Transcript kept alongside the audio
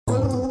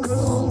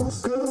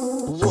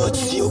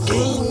your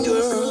game,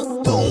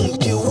 girl.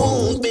 Don't you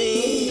want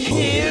me?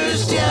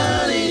 Here's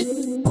Johnny.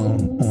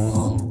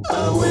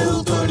 I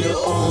will turn you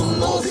on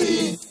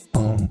naughty,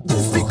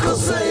 just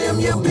because I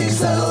am your big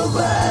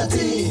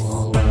somebody.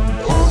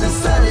 All this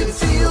time it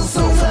feels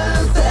so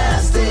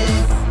fantastic.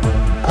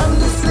 I'm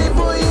the slave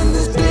boy in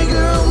this big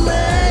girl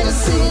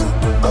magazine.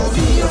 I'll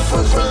be your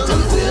first friend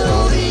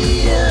until the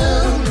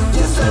end.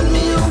 Just add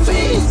me on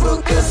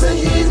Facebook as a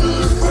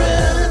hidden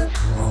friend.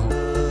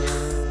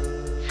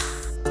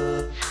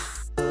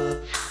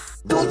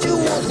 Don't you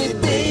want me,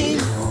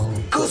 babe?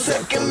 'Cause I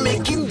can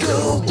make you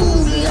go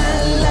ooh la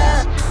la,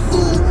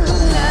 ooh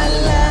la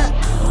la,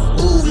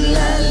 ooh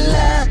la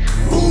la,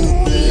 ooh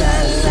la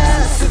la,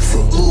 sexy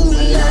ooh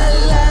la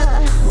la.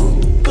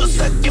 'Cause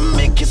I can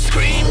make you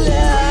scream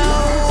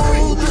loud.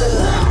 Ooh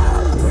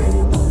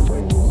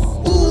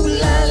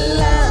la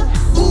la,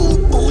 ooh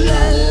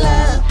la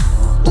la,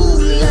 ooh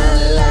la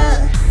la,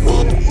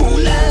 ooh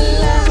la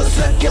la. 'Cause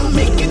I can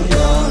make you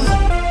gone,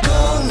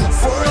 gone,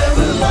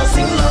 forever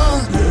lasting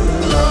long,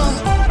 long,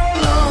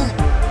 long,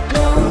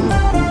 long.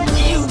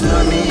 You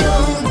turn me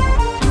on,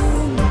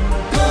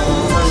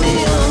 turn me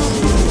on.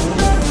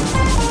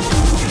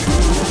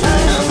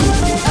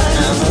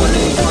 I'm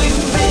honey for you,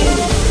 babe.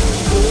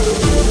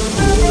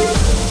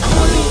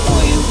 Honey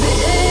for you,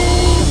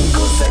 babe.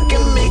 'Cause I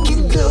can make you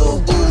go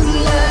ooh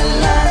la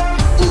la,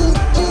 ooh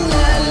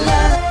la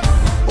la,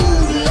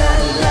 ooh la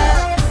la,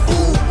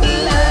 ooh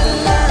la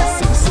la,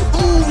 sexy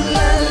ooh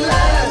la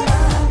la.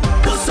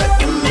 'Cause I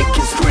can make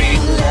you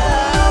scream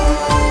loud.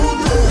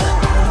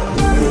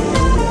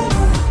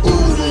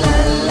 Ooh la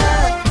la, ooh la la,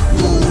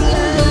 ooh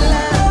la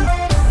la,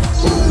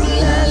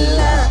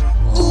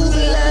 ooh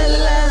la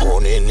la.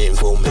 Horning in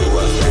for me,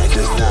 what's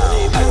next now?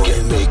 I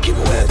can make it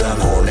wet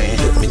and horny.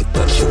 Let me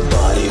touch your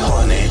body,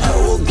 honey. I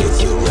will get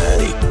you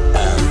ready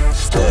and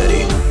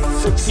steady.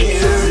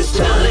 Here is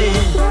Johnny,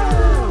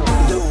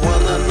 the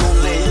one and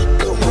only.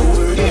 Come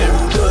over here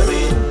and join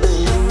me.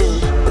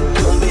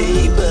 Come,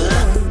 baby,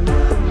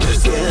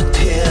 just get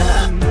here.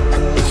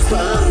 It's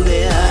fun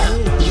there.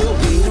 You'll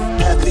be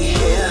happy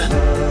here.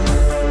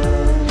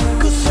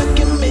 'Cause I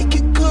can make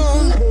it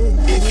come.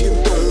 If you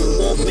don't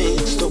want me,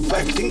 stop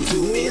acting to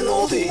me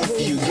naughty.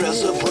 You dress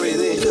up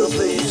pretty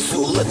filthy, so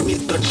let me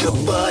touch your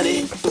body.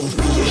 Don't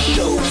be a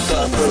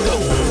showstopper.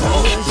 Don't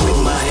walk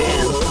with my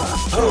hand.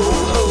 Ho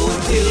ho,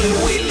 dilly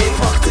willy,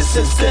 fuck this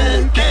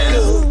instant. Go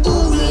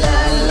ooh la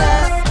la,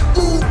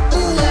 ooh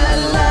la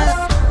la,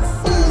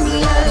 ooh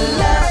la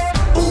la,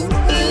 ooh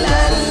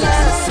la la,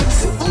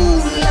 sexy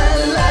ooh la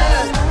la.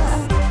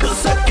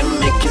 'Cause I can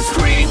make you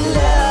scream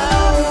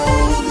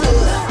loud.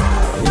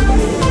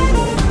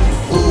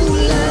 Ooh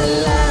la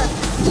la,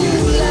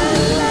 ooh la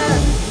la,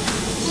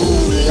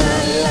 ooh la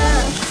la,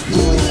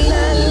 ooh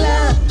la la.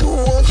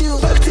 Don't want you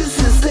fuck this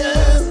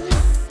system.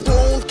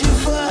 Don't you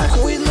fuck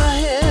with my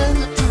hand.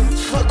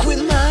 Fuck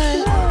with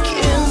mine,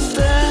 can't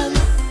stand.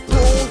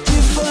 Don't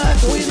you fuck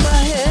with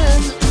my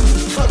hand.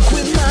 Fuck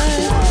with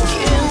mine,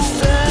 can't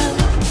stand.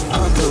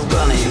 I'm the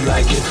bunny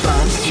like it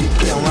fun. She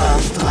can run,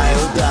 tie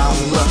her down,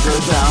 lock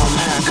her down,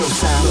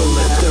 handcuffs and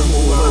let her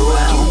move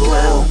around.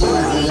 Ooh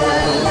la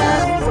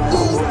la.